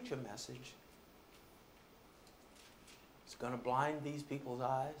to preach a message. It's going to blind these people's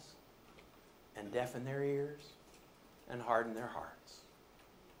eyes and deafen their ears and harden their hearts,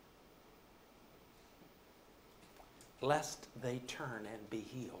 lest they turn and be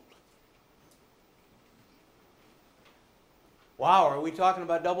healed. Wow, are we talking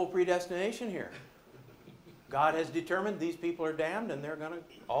about double predestination here? God has determined these people are damned and they're going to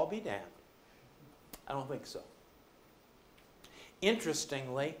all be damned. I don't think so.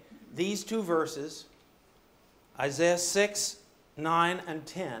 Interestingly, these two verses, Isaiah 6, 9, and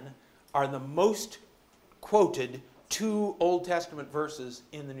 10, are the most quoted two Old Testament verses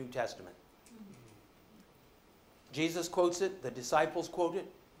in the New Testament. Jesus quotes it, the disciples quote it,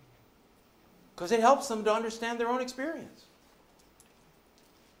 because it helps them to understand their own experience.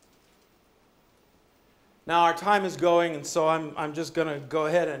 Now our time is going, and so I'm just going to go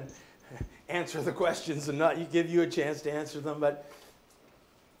ahead and answer the questions and not give you a chance to answer them. But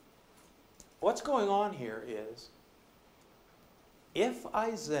what's going on here is, if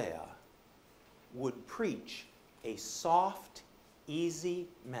Isaiah would preach a soft, easy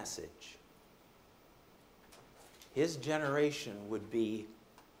message, his generation would be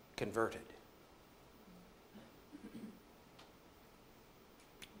converted.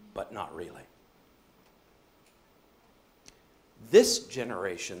 But not really. This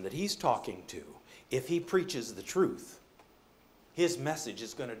generation that he's talking to, if he preaches the truth, his message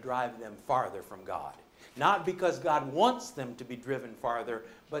is going to drive them farther from God. Not because God wants them to be driven farther,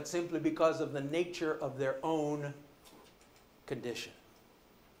 but simply because of the nature of their own condition.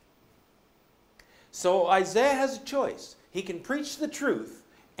 So Isaiah has a choice. He can preach the truth,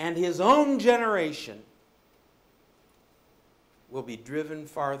 and his own generation will be driven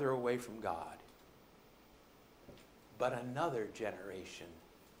farther away from God. But another generation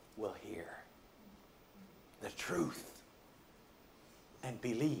will hear the truth and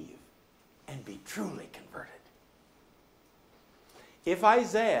believe and be truly converted. If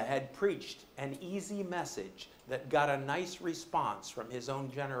Isaiah had preached an easy message that got a nice response from his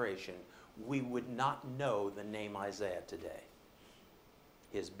own generation, we would not know the name Isaiah today.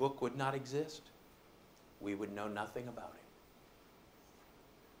 His book would not exist. We would know nothing about him.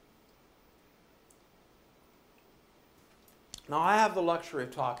 Now, I have the luxury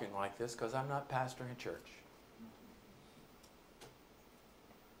of talking like this because I'm not pastoring a church.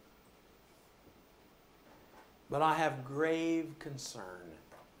 But I have grave concern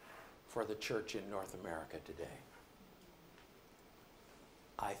for the church in North America today.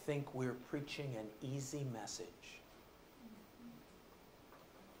 I think we're preaching an easy message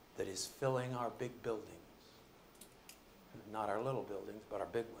that is filling our big buildings. Not our little buildings, but our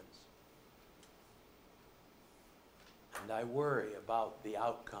big ones. And I worry about the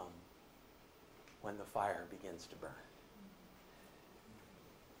outcome when the fire begins to burn.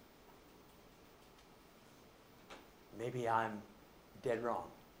 Maybe I'm dead wrong.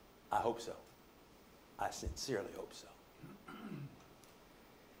 I hope so. I sincerely hope so.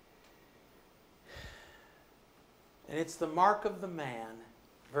 And it's the mark of the man,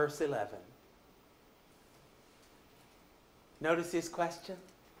 verse 11. Notice his question?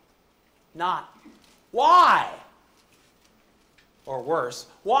 Not, why? Or worse,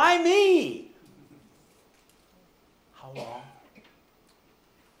 why me? How long?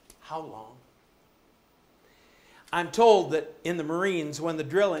 How long? I'm told that in the Marines, when the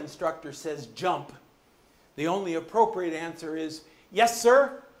drill instructor says jump, the only appropriate answer is, yes,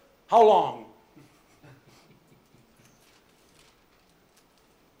 sir. How long?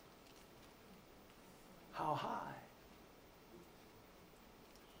 How high?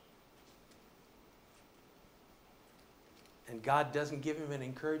 And God doesn't give him an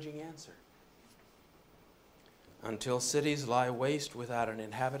encouraging answer. Until cities lie waste without an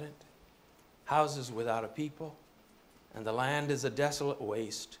inhabitant, houses without a people, and the land is a desolate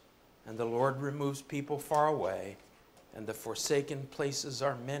waste, and the Lord removes people far away, and the forsaken places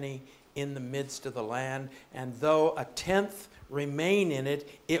are many in the midst of the land, and though a tenth remain in it,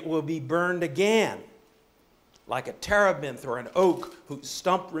 it will be burned again, like a terebinth or an oak whose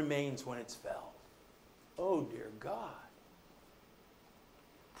stump remains when it's felled. Oh, dear God.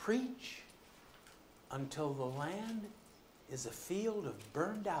 Preach until the land is a field of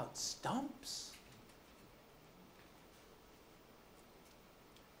burned out stumps?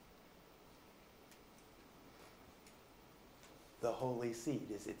 The holy seed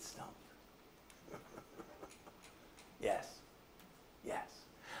is its stump. Yes, yes.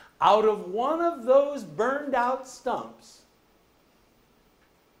 Out of one of those burned out stumps,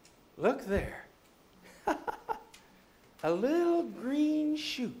 look there, a little green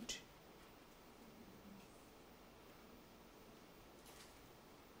shoot.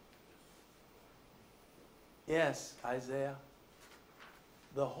 Yes, Isaiah,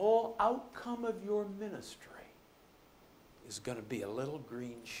 the whole outcome of your ministry is going to be a little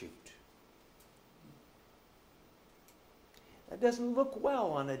green shoot. That doesn't look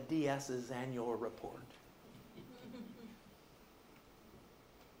well on a DS's annual report.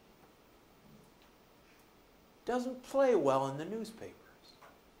 Doesn't play well in the newspapers.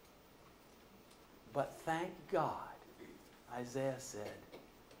 But thank God, Isaiah said,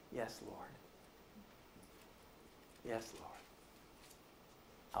 yes, Lord. Yes, Lord.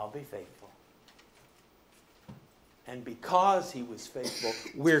 I'll be faithful. And because he was faithful,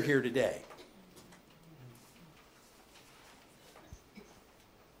 we're here today.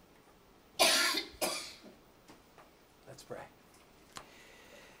 Let's pray.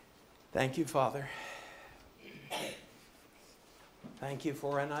 Thank you, Father. Thank you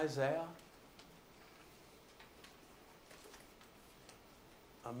for an Isaiah.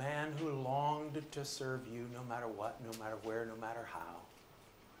 A man who longed to serve you no matter what, no matter where, no matter how.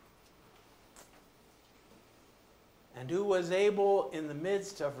 And who was able, in the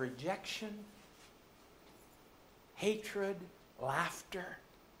midst of rejection, hatred, laughter,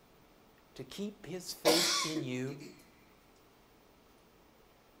 to keep his faith in you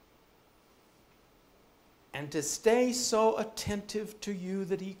and to stay so attentive to you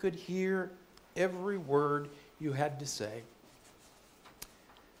that he could hear every word you had to say.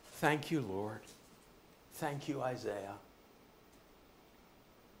 Thank you, Lord. Thank you, Isaiah.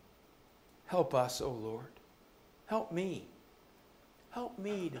 Help us, O Lord. Help me. Help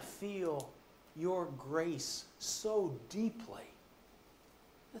me to feel your grace so deeply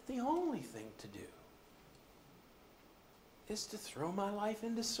that the only thing to do is to throw my life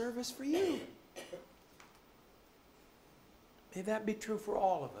into service for you. May that be true for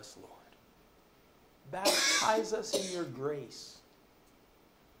all of us, Lord. Baptize us in your grace.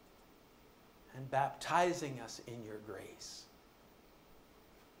 And baptizing us in your grace,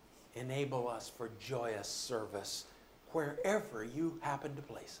 enable us for joyous service wherever you happen to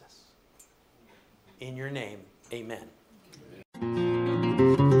place us. In your name, amen.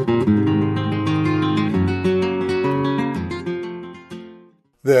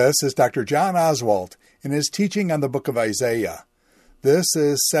 This is Dr. John Oswalt in his teaching on the book of Isaiah. This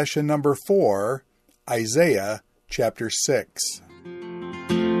is session number 4, Isaiah chapter 6.